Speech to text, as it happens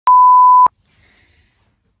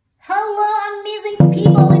Hello, amazing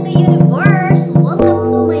people in the universe! Welcome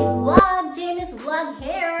to my vlog, Jamie's Vlog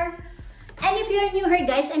here. And if you're new here,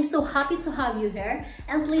 guys, I'm so happy to have you here.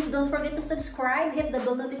 And please don't forget to subscribe, hit the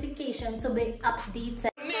bell notification to be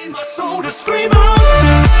updated. Need my soul to scream out.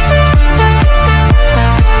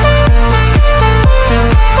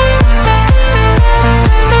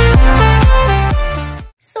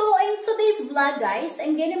 So in today's vlog, guys,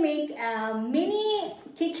 I'm gonna make a mini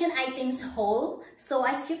kitchen items haul. So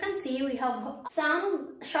as you can see, we have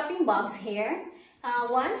some shopping bags here.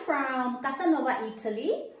 One from Casanova,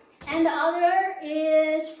 Italy, and the other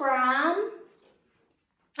is from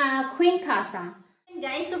Queen Casa. And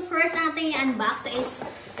guys, so first natin i-unbox is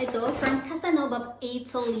ito from Casanova,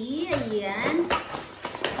 Italy. Ayan.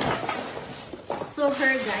 So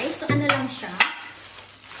her guys, so ano lang siya.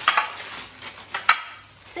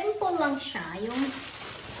 Simple lang siya. Yung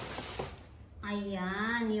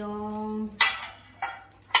ayan, yung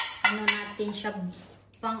ano natin siya,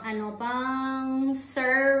 pang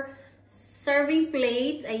serving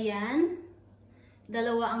plate. Ayan,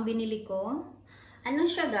 dalawa ang binili ko. Ano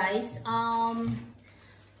siya guys, ang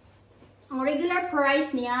regular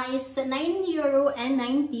price niya is €9.90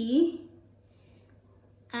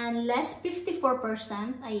 and less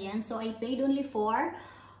 54%. Ayan, so I paid only for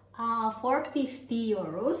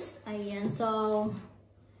 €450. Ayan, so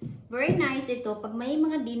very nice ito pag may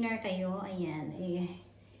mga dinner kayo. Ayan,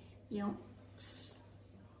 yung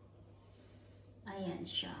ayan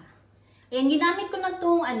siya. Ayan, ginamit ko na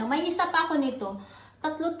itong may isa pa ako nito.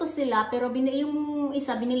 Tatlo to sila, pero yung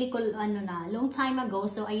isa binili ko long time ago.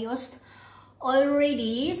 So I used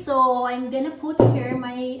already. So I'm gonna put here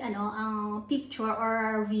my picture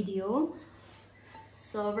or video.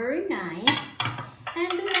 So very nice.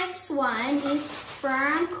 And the next one is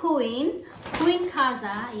from Queen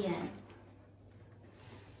Casa. Ayan.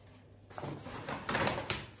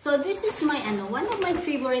 So this is my one of my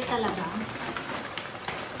favorite talaga.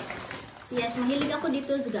 So yes, mahilig ako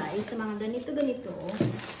dito guys sa mga ganito.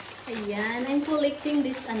 Ayan, I'm collecting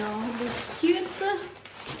this this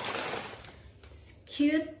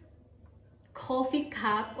cute coffee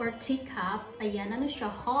cup or tea cup. Ayan, siya,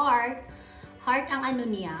 heart ang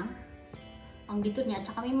niya. Ang dito niya,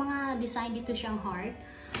 tsaka may mga design dito siyang heart.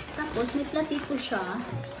 Tapos may platito siya.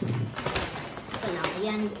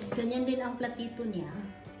 Ayan, ganyan din ang platito niya.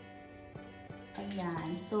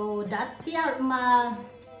 Ayan, so dati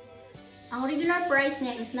ang regular price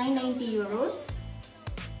niya is €9.90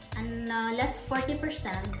 and less 40%.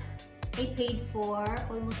 I paid for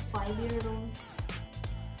almost €5.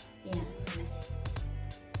 Ayan, nice.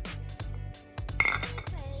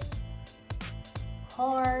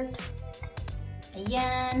 Heart.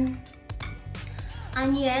 Ayan.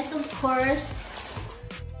 And yes, of course,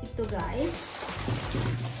 ito guys.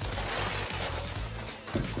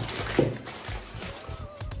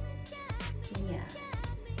 Yeah.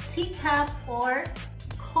 Tea cup or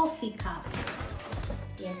coffee cup.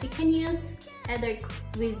 Yes, you can use either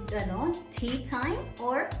with tea time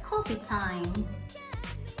or coffee time.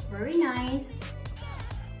 Very nice.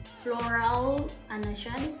 Floral,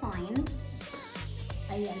 siya, design.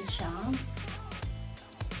 Ayan siya.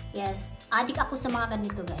 Yes, adik ako sa mga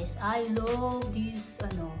ganito guys. I love these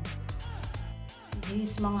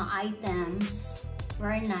mga items.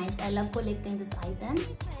 Very nice. I love collecting these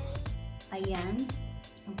items. Ayan.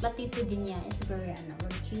 Ang platito din niya is very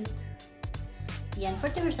cute. Ayan,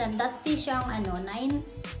 40%. Dati siyang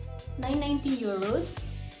 €9.90.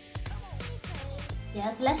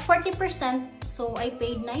 Yes, less 40%. So I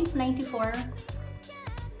paid €9.94.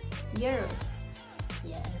 Yes.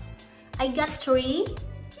 I got 3.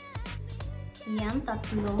 Yan,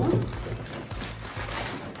 3.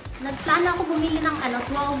 Nagplano ako bumili ng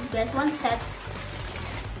 12 guys, 1 set.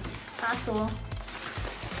 Kaso,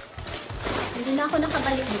 hindi na ako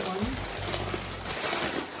nakabalik doon.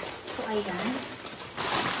 So, ayan.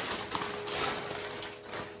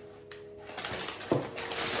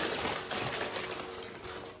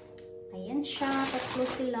 Ayan siya, 3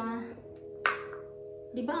 sila.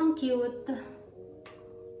 Diba ang cute?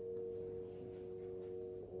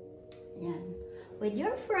 Yan. With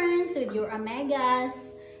your friends, with your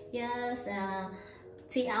amigas. Yes,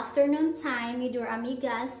 tea afternoon time with your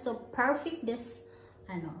amigas. So perfect this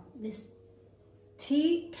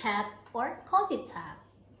tea cup or coffee cup.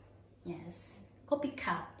 Yes, coffee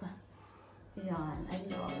cup. Yan, I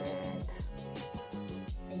love it.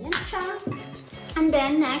 Ayan siya. And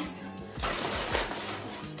then next,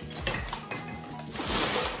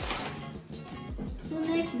 so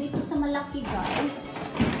next dito sa malaki guys.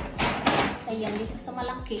 Ayan, dito sa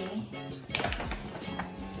malaki.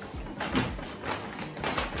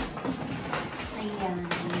 Ayan.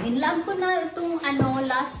 Binlog ko na itong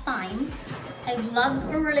last time. I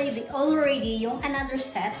vlogged already yung another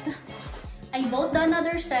set. I bought the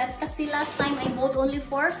another set kasi last time I bought only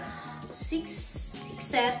for 6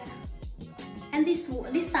 set. And this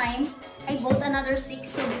time I bought another 6,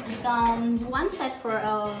 so it become one set for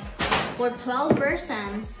 12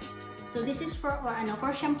 persons. So this is for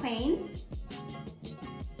champagne.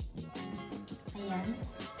 Ayan.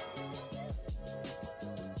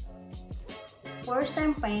 For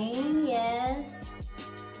champagne, yes.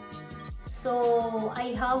 So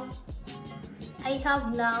I have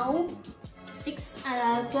now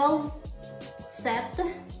 12 set,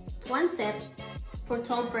 one set for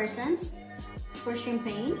 12 persons for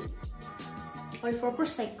champagne or for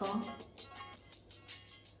prosecco.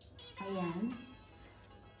 Ayan.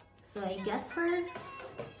 So I got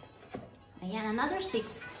another 6.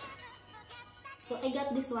 So I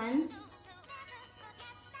got this one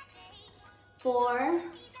for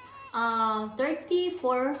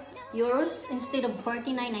 34 euros instead of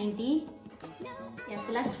 49.90. Yes,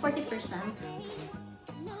 less 40%.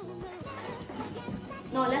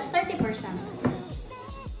 No, less 30%.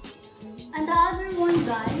 And the other one,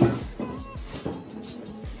 guys,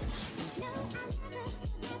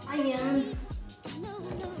 ayan,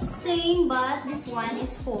 same, but this one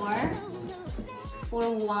is for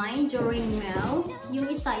wine during meal. Yung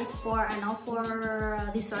isa is for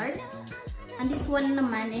dessert. And this one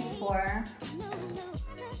naman is for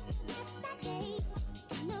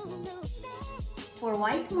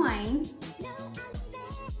white wine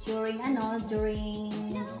during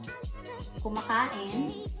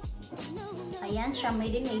kumakain. Ayan siya,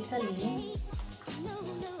 made in Italy.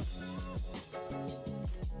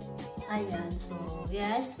 Ayan, so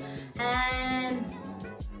yes. And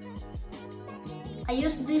I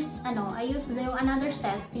use this yung another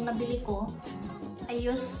set yung nabili ko. I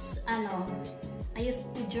used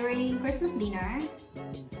during Christmas dinner.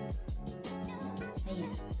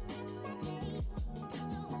 Ayan.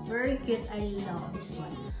 Very cute. I love this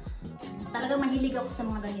one. Talagang mahilig ako sa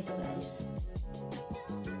mga ganito, guys.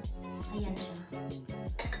 Ayan siya.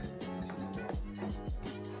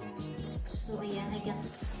 So, ayan. I got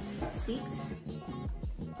 6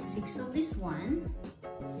 of this one.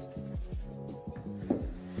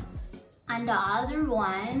 And the other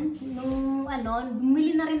one,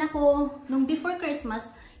 bumili na rin ako nung before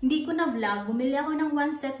Christmas, hindi ko na vlog, bumili ako ng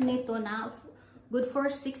one set nito na good for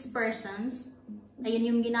 6 persons. Ayun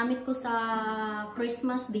yung ginamit ko sa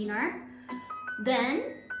Christmas dinner.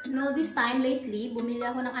 Then, this time lately, bumili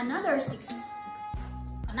ako ng another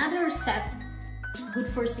set, good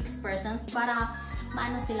for 6 persons, para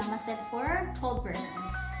sila ma-set for 12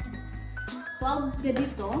 persons. 12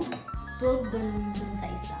 dito, 12 dun sa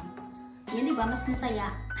isa. Yan, diba? Mas masaya.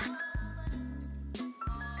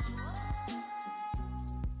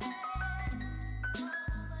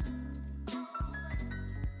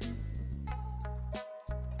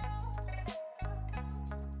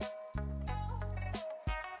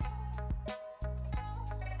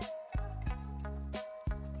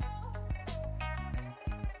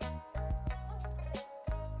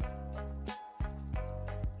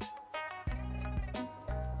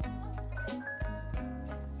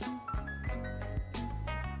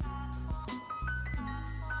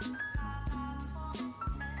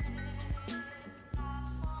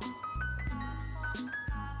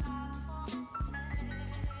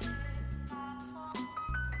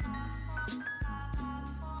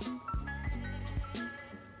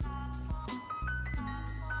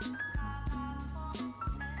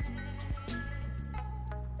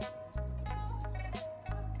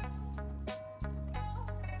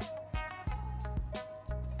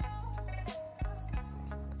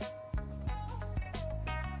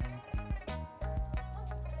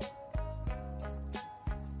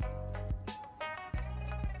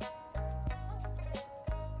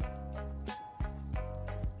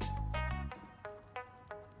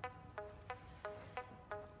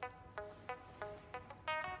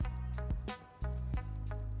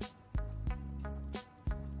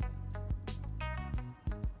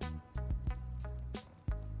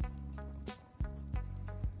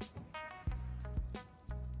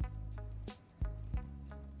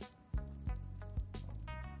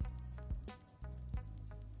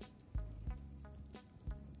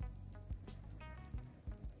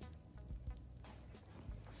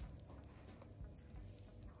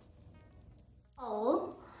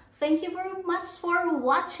 Thank you very much for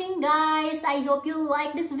watching, guys. I hope you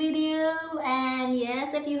like this video, and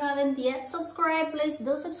yes, if you haven't yet subscribed, please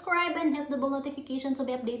do subscribe and hit the bell notification to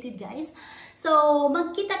be updated, guys. So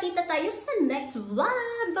magkita-kita tayo sa next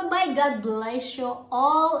vlog. Bye bye, God bless you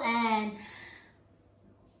all, and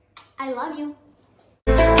I love you.